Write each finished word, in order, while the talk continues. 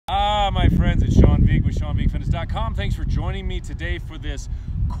Hola, my friends. It's Sean Vigue with SeanVigueFitness.com. Thanks for joining me today for this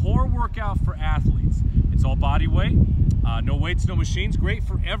core workout for athletes. It's all body weight, no weights, no machines. Great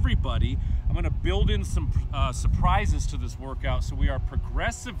for everybody. I'm going to build in some surprises to this workout so we are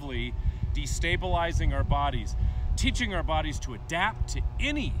progressively destabilizing our bodies, teaching our bodies to adapt to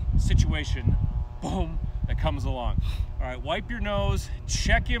any situation, boom, that comes along. All right, wipe your nose,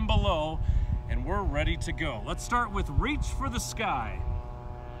 check in below, and we're ready to go. Let's start with reach for the sky.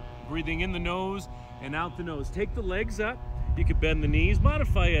 Breathing in the nose and out the nose. Take the legs up. You can bend the knees,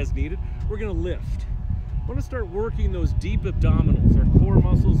 modify as needed. We're gonna lift. I wanna start working those deep abdominals. Our core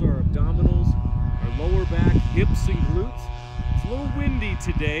muscles, our abdominals, our lower back, hips and glutes. It's a little windy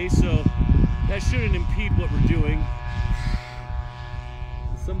today, so that shouldn't impede what we're doing.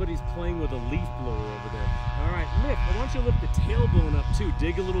 Somebody's playing with a leaf blower over there. All right, lift. I want you to lift the tailbone up too.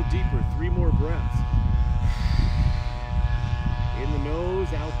 Dig a little deeper. 3 more breaths. In the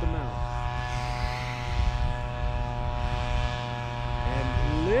nose, out the mouth.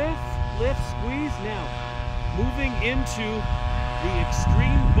 And lift, squeeze. Now, moving into the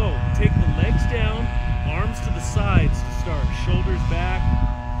extreme boat. Take the legs down, arms to the sides to start. Shoulders back.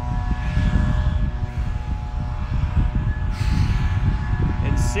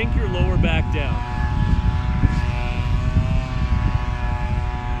 And sink your lower back down.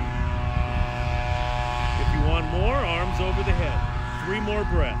 If you want more, arms over the head. 3 more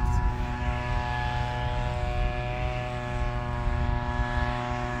breaths.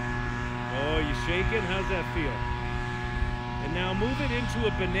 Oh, you shaking? How's that feel? And now move it into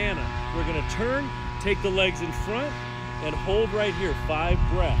a banana. We're gonna turn, take the legs in front, and hold right here, 5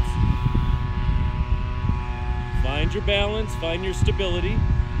 breaths. Find your balance, find your stability.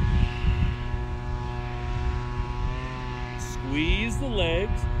 Squeeze the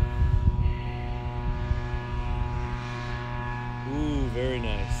legs. Ooh, very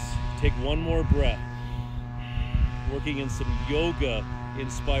nice. Take 1 more breath. Working in some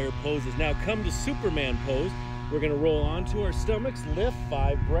yoga-inspired poses. Now come to Superman pose. We're gonna roll onto our stomachs, lift,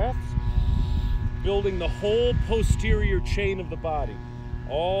 5 breaths. Building the whole posterior chain of the body.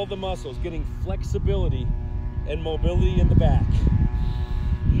 All the muscles, getting flexibility and mobility in the back.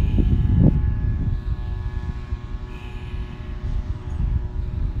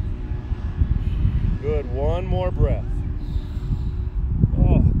 Good, 1 more breath.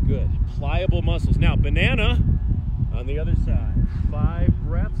 Oh, good, pliable muscles. Now, banana on the other side. 5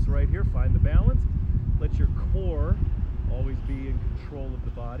 breaths right here, find the balance. Let your core always be in control of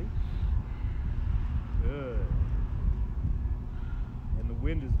the body. Good. And the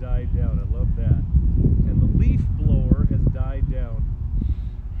wind has died down, I love that. And the leaf blower has died down.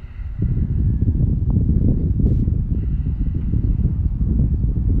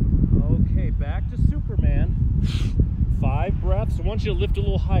 Okay, back to Superman. 5 breaths. I want you to lift a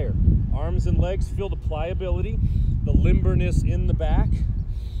little higher. Arms and legs, feel the pliability, the limberness in the back.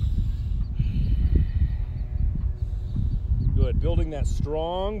 Good, building that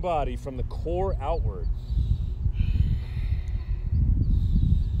strong body from the core outward.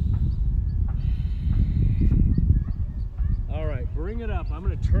 All right, bring it up. I'm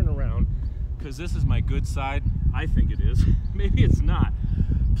gonna turn around because this is my good side. I think it is. Maybe it's not.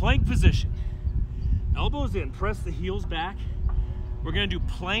 Plank position. Elbows in, press the heels back. We're gonna do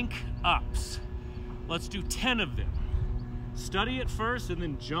plank ups. Let's do 10 of them. Study it first and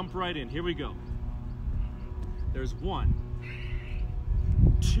then jump right in. Here we go. There's 1,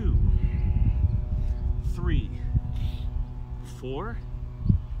 2, 3, 4,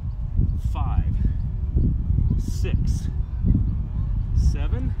 5, 6,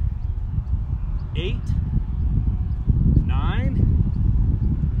 7, 8,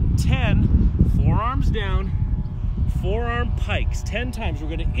 9, 10. Forearms down, forearm pikes 10 times. We're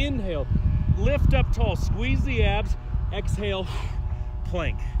going to inhale, lift up tall, squeeze the abs, exhale,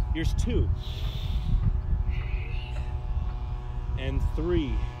 plank. Here's 2 and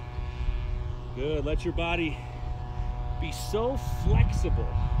 3. Good. Let your body be so flexible,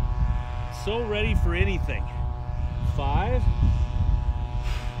 so ready for anything. 5,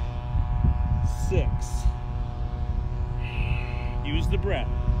 6. Use the breath.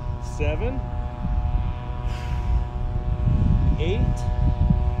 7, 8, 9.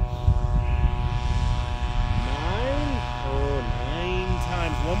 Oh, 9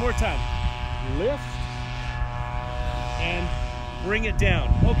 times. 1 more time. Lift and bring it down.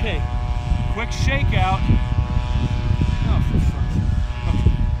 Okay, quick shake out. Oh, for fuck's sake.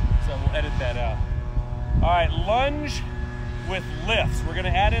 Okay, so we'll edit that out. All right, lunge with lifts. We're gonna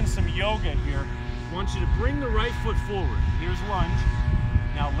add in some yoga here. I want you to bring the right foot forward. Here's lunge.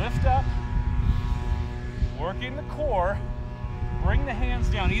 Now lift up, working the core, bring the hands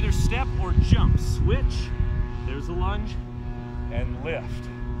down, either step or jump. Switch, there's a lunge, and lift.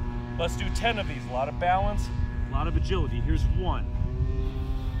 Let's do 10 of these. A lot of balance, a lot of agility. Here's 1,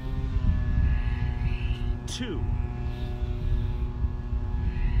 2,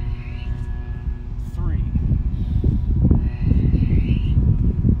 3,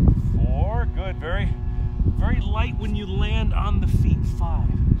 4. Good. Very, very light when you land on the feet. 5,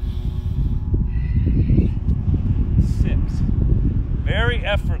 6. Very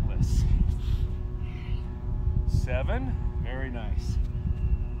effortless. 7. Very nice.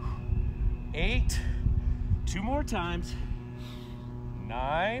 8. 2 more times.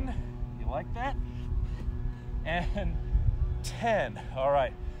 9. You like that? And 10. All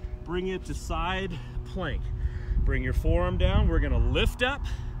right. Bring it to side plank. Bring your forearm down. We're going to lift up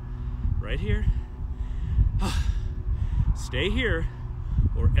right here. Stay here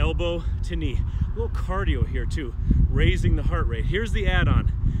or elbow to knee. A little cardio here too, raising the heart rate. Here's the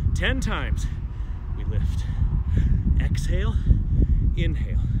add-on. 10 times we lift. Exhale,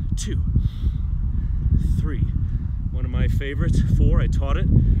 inhale. 2, 3. One of my favorites. 4. I taught it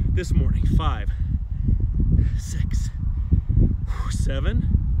this morning. 5, 6, 7,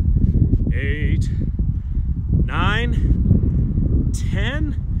 8, 9,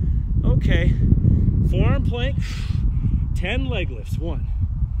 10. Okay. Forearm plank. 10 leg lifts. 1,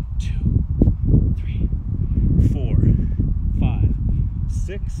 2, 3, 4, 5,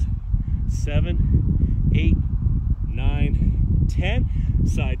 6, 7, 8, 9, 10.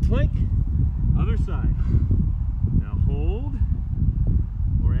 Side plank, other side. Now hold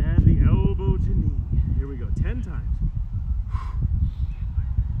or add the elbow to knee. Here we go, 10 times.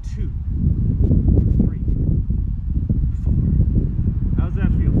 2, 3, 4. How's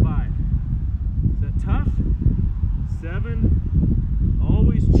that feel? 5. Is that tough? 7.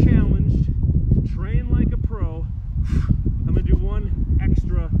 Always challenged. Train like a pro. I'm gonna do 1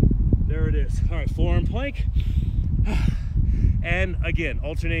 extra. There it is. All right, forearm plank. And again,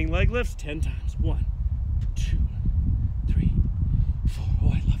 alternating leg lifts 10 times. 1, 2, 3, 4. Oh,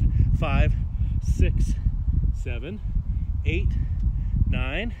 I love it. 5, 6, 7, 8,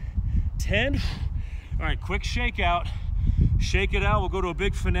 9, 10. All right, quick shake out. Shake it out. We'll go to a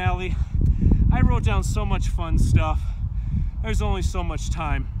big finale. I wrote down so much fun stuff. There's only so much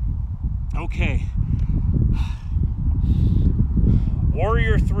time. Okay.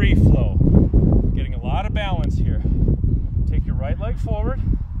 Warrior 3 flow. Getting a lot of balance here. Take your right leg forward.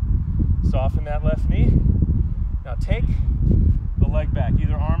 Soften that left knee. Now take the leg back,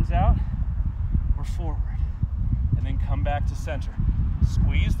 either arms out or forward. And then come back to center.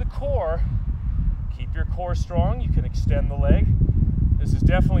 Squeeze the core. Keep your core strong. You can extend the leg. This is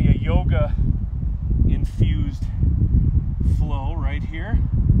definitely a yoga infused flow right here.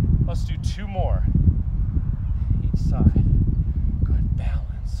 Let's do 2 more. Each side. Good.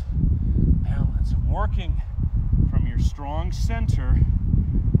 Balance. Balance. Working from your strong center,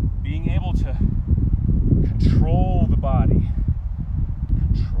 being able to control the body.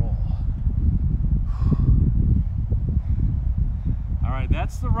 Control. All right,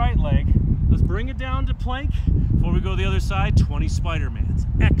 that's the right leg. Let's bring it down to plank. Before we go to the other side, 20 Spider-Mans.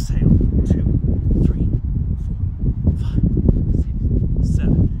 Exhale. 2, 3, 4, 5, 6,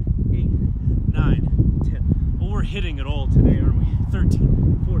 7, 8, 9, 10. Well, we're hitting it all today, aren't we?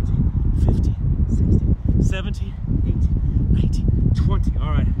 13, 14, 15, 16, 17, 18, 19, 20.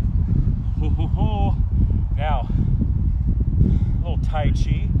 All right. Ho, ho, ho. Now, a little Tai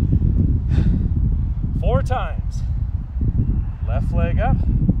Chi. 4 times. Left leg up.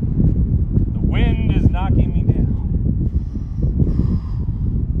 The wind is knocking me down.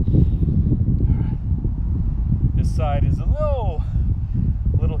 All right. This side is a little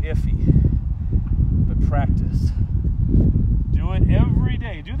iffy, but practice. Do it every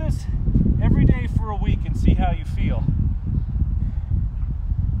day. Do this every day for a week and see how you feel.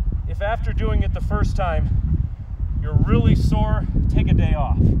 If after doing it the first time, you're really sore, take a day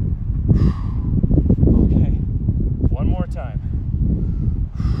off. Okay, 1 more time.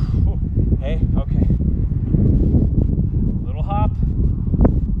 Hey, okay. Little hop.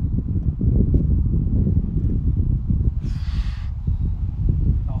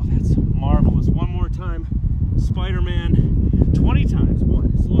 Oh, that's marvelous. 1 more time. Spider-Man 20 times.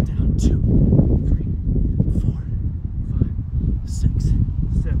 1, slow it down. 2, 3, 4, 5, 6,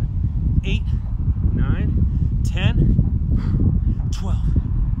 7, 8, 9, 10, 12,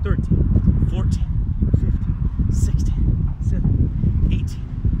 13, 14, 15, 16, 17, 18,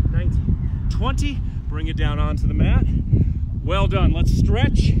 19, 20. Bring it down onto the mat. Well done. Let's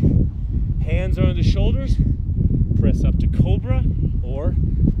stretch. Hands on the shoulders. Press up to cobra or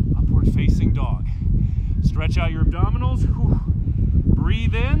upward facing dog. Stretch out your abdominals. Whew.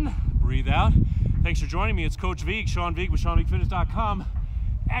 breathe in, breathe out. Thanks for joining me. It's Coach Vigue, Sean Vigue with SeanVigueFitness.com.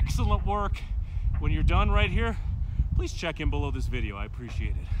 Excellent work. When you're done right here, please check in below this video. I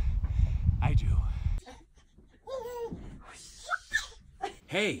appreciate it. I do.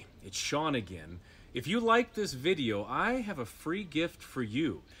 Hey, it's Sean again. If you like this video, I have a free gift for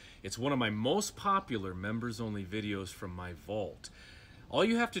you. It's one of my most popular members-only videos from my vault. All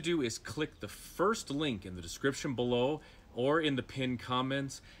you have to do is click the first link in the description below or in the pinned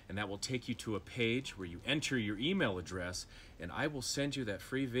comments, and that will take you to a page where you enter your email address, and I will send you that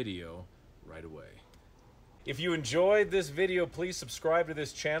free video right away. If you enjoyed this video, please subscribe to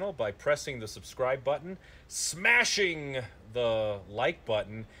this channel by pressing the subscribe button, smashing the like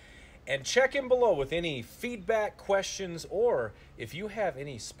button, and check in below with any feedback, questions, or if you have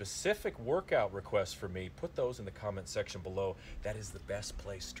any specific workout requests for me, put those in the comment section below. That is the best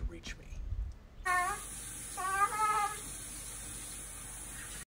place to reach me.